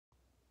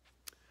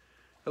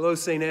Hello,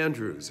 St.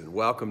 Andrews, and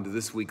welcome to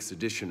this week's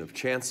edition of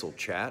Chancel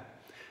Chat.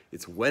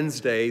 It's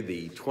Wednesday,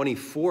 the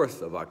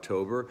 24th of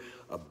October,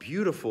 a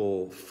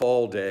beautiful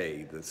fall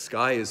day. The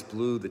sky is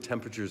blue, the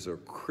temperatures are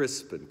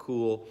crisp and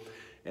cool,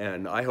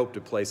 and I hope to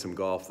play some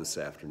golf this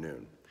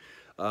afternoon.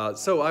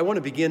 So I want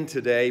to begin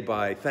today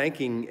by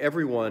thanking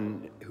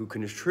everyone who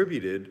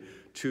contributed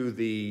to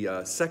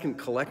the second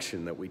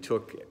collection that we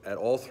took at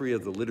all three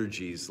of the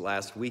liturgies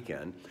last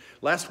weekend.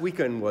 Last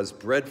weekend was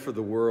Bread for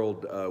the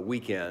World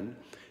weekend,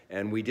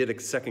 and we did a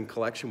second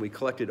collection. We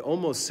collected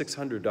almost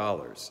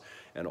 $600,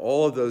 and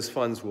all of those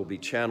funds will be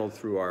channeled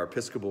through our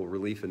Episcopal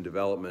Relief and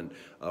Development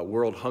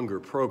World Hunger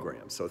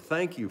Program. So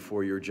thank you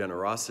for your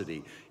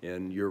generosity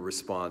in your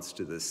response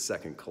to this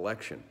second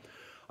collection.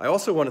 I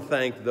also want to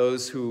thank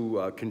those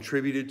who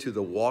contributed to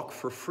the Walk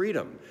for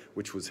Freedom,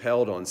 which was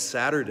held on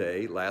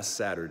Saturday, last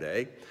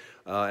Saturday.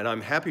 And I'm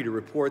happy to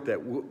report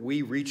that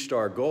we reached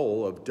our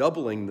goal of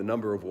doubling the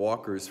number of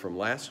walkers from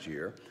last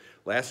year.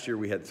 Last year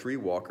we had 3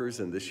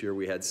 walkers, and this year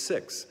we had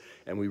 6,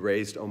 and we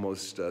raised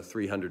almost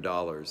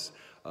 $300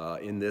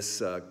 in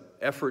this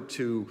effort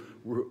to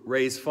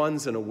raise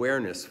funds and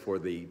awareness for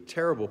the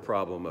terrible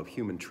problem of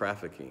human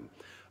trafficking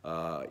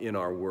in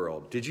our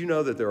world. Did you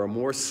know that there are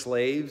more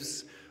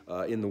slaves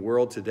in the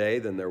world today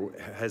than there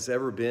has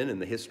ever been in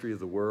the history of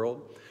the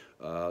world?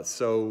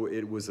 So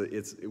it was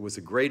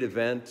a great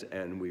event,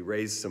 and we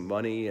raised some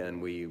money, and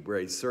we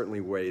certainly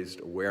raised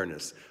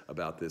awareness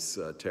about this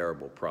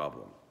terrible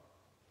problem.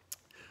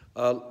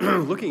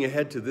 Looking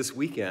ahead to this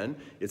weekend,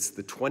 it's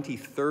the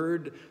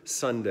 23rd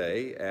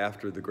Sunday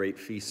after the great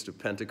feast of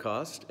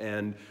Pentecost,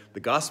 and the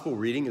gospel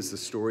reading is the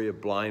story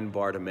of blind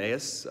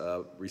Bartimaeus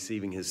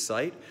receiving his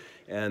sight,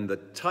 and the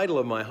title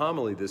of my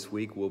homily this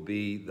week will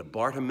be The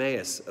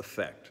Bartimaeus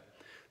Effect.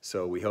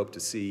 So we hope to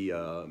see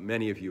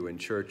many of you in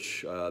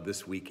church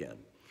this weekend.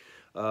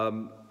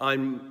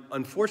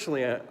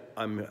 Unfortunately,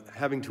 I'm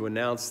having to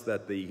announce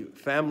that the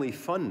Family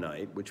Fun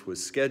Night, which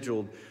was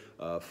scheduled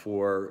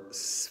for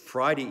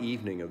Friday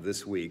evening of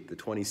this week, the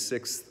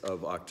 26th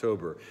of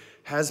October,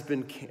 has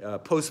been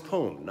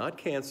postponed, not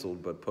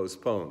canceled, but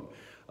postponed.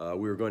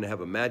 We were going to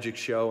have a magic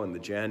show, and the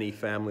Janney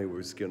family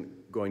was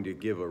going to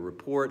give a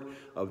report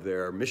of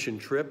their mission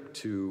trip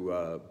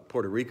to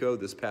Puerto Rico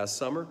this past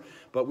summer,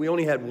 but we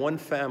only had one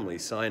family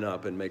sign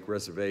up and make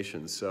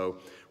reservations, so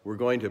we're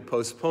going to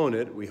postpone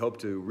it. We hope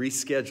to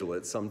reschedule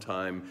it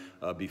sometime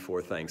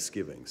before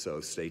Thanksgiving, so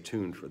stay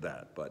tuned for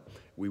that. But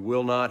we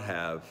will not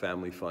have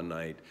Family Fun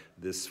Night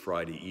this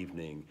Friday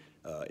evening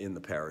in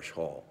the parish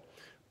hall.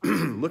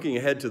 Looking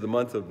ahead to the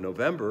month of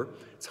November,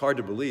 it's hard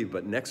to believe,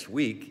 but next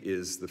week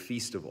is the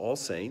Feast of All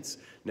Saints.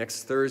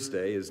 Next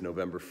Thursday is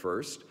November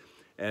 1st,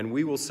 and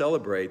we will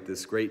celebrate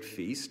this great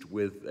feast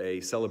with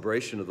a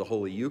celebration of the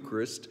Holy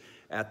Eucharist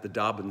at the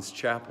Dobbins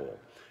Chapel,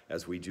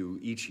 as we do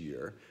each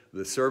year.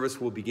 The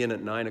service will begin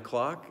at 9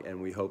 o'clock,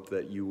 and we hope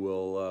that you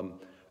will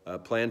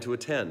plan to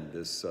attend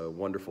this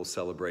wonderful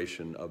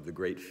celebration of the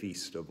great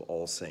Feast of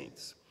All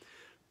Saints.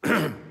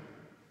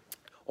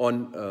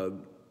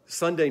 On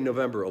Sunday,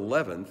 November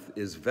 11th,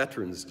 is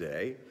Veterans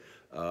Day,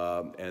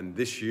 and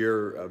this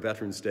year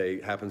Veterans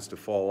Day happens to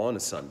fall on a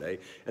Sunday,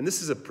 and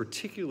this is a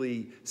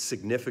particularly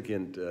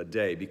significant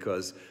day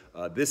because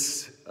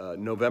this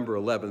November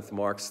 11th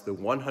marks the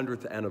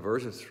 100th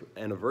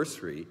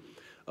anniversary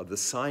of the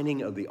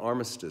signing of the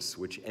armistice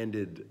which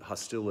ended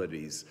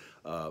hostilities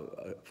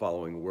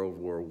following World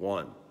War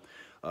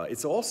I.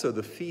 It's also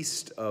the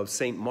feast of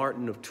St.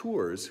 Martin of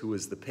Tours, who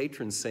is the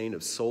patron saint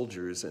of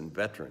soldiers and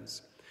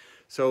veterans.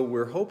 So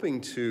we're hoping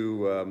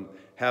to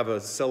have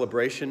a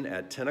celebration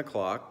at 10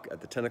 o'clock,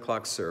 at the 10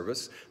 o'clock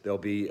service. There'll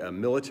be a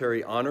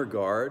military honor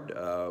guard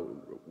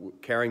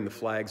carrying the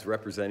flags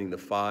representing the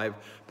 5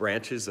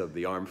 branches of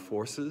the armed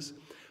forces.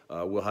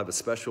 We'll have a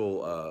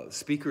special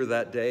speaker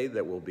that day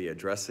that will be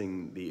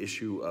addressing the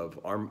issue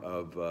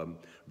of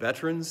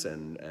veterans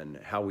and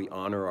how we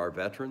honor our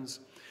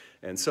veterans.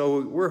 And so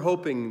we're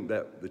hoping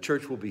that the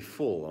church will be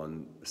full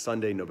on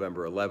Sunday,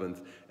 November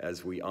 11th,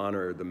 as we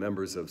honor the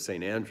members of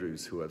St.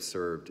 Andrews who have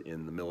served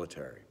in the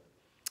military.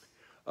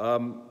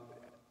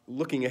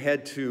 Looking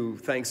ahead to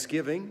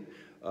Thanksgiving,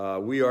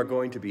 we are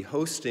going to be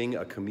hosting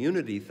a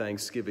community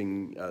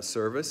Thanksgiving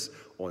service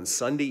on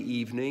Sunday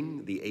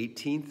evening, the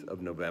 18th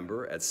of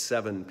November at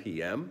 7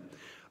 p.m.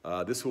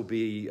 This will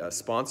be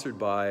sponsored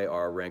by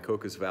our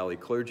Rancocas Valley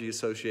Clergy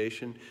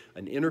Association,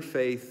 an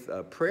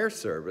interfaith prayer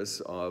service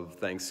of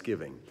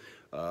Thanksgiving.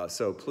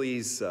 So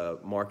please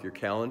mark your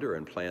calendar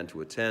and plan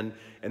to attend.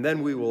 And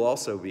then we will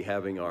also be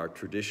having our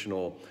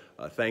traditional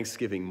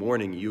Thanksgiving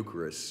morning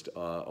Eucharist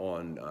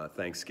on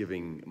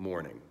Thanksgiving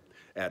morning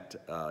at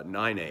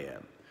 9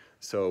 a.m.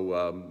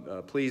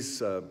 So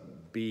please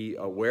be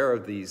aware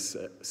of these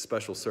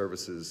special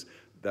services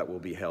that will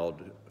be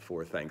held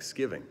for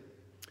Thanksgiving.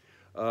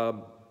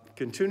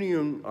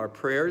 Continuing our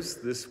prayers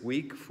this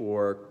week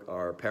for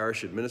our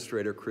parish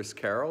administrator, Chris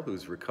Carroll,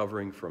 who's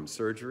recovering from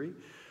surgery.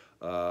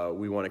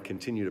 We want to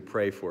continue to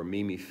pray for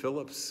Mimi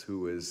Phillips,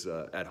 who is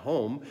at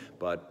home,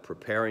 but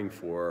preparing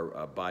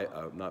for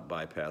not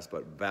bypass,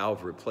 but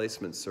valve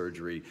replacement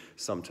surgery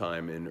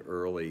sometime in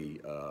early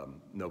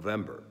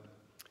November.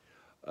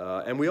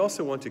 And we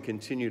also want to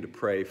continue to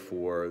pray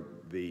for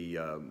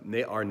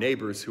our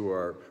neighbors who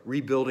are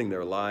rebuilding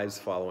their lives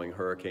following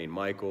Hurricane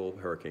Michael,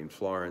 Hurricane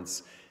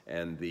Florence,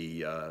 and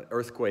the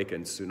earthquake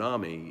and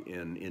tsunami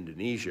in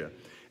Indonesia.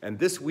 And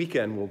this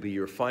weekend will be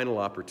your final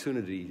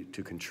opportunity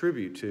to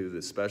contribute to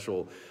the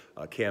special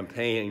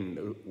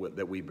campaign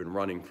that we've been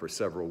running for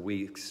several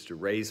weeks to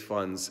raise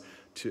funds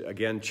to,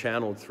 again,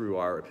 channeled through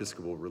our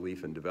Episcopal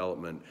Relief and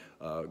Development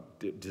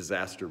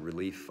Disaster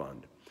Relief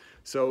Fund.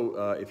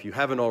 So if you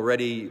haven't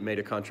already made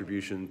a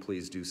contribution,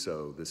 please do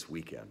so this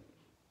weekend.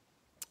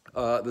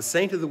 The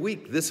Saint of the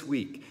Week this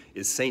week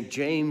is St.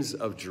 James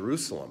of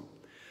Jerusalem.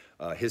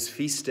 His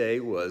feast day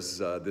was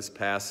this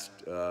past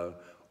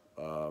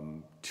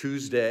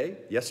Tuesday,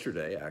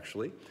 yesterday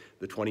actually,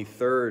 the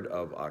 23rd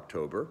of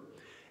October.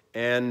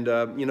 And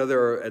you know,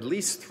 there are at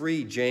least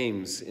 3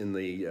 James in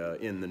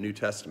the New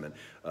Testament.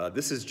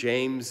 This is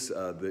James,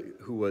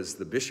 who was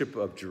the Bishop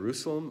of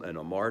Jerusalem and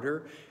a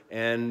martyr,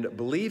 and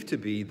believed to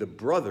be the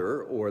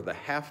brother or the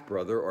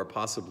half-brother or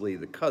possibly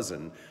the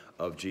cousin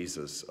of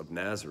Jesus of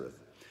Nazareth.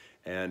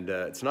 And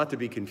it's not to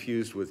be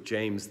confused with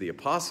James the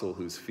Apostle,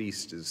 whose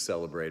feast is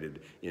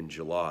celebrated in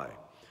July.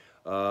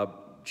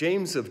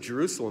 James of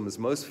Jerusalem is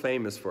most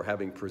famous for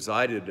having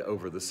presided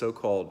over the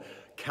so-called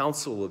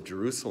Council of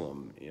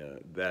Jerusalem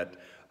that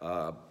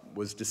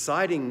was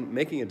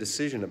making a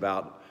decision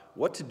about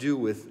what to do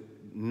with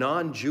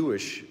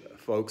non-Jewish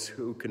folks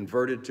who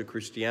converted to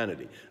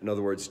Christianity, in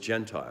other words,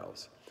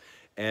 Gentiles.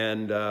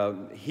 And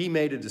he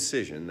made a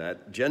decision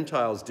that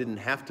Gentiles didn't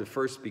have to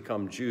first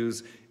become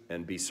Jews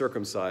and be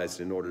circumcised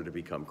in order to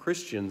become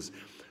Christians,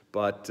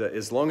 but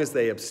as long as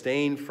they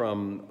abstained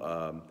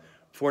from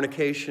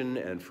fornication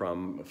and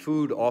from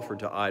food offered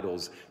to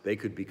idols, they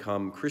could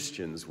become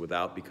Christians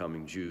without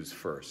becoming Jews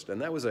first.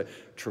 And that was a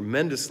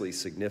tremendously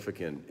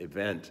significant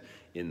event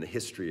in the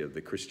history of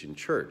the Christian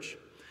church.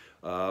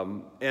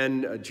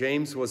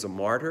 James was a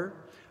martyr.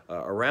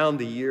 Around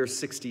the year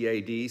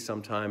 60 AD,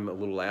 sometime a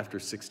little after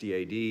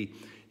 60 AD,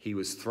 he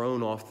was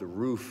thrown off the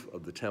roof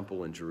of the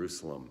temple in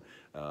Jerusalem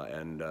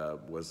and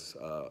was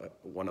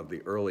one of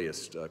the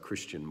earliest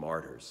Christian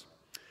martyrs.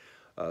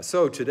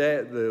 So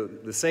today,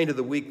 the Saint of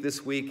the Week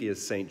this week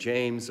is St.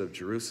 James of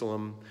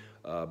Jerusalem,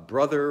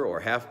 brother or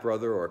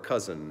half-brother or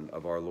cousin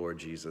of our Lord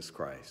Jesus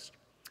Christ.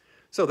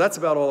 So that's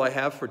about all I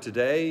have for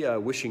today.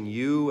 Wishing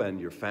you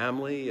and your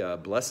family a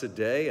blessed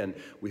day, and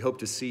we hope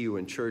to see you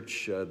in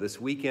church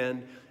this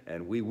weekend,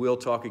 and we will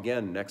talk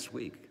again next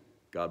week.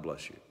 God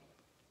bless you.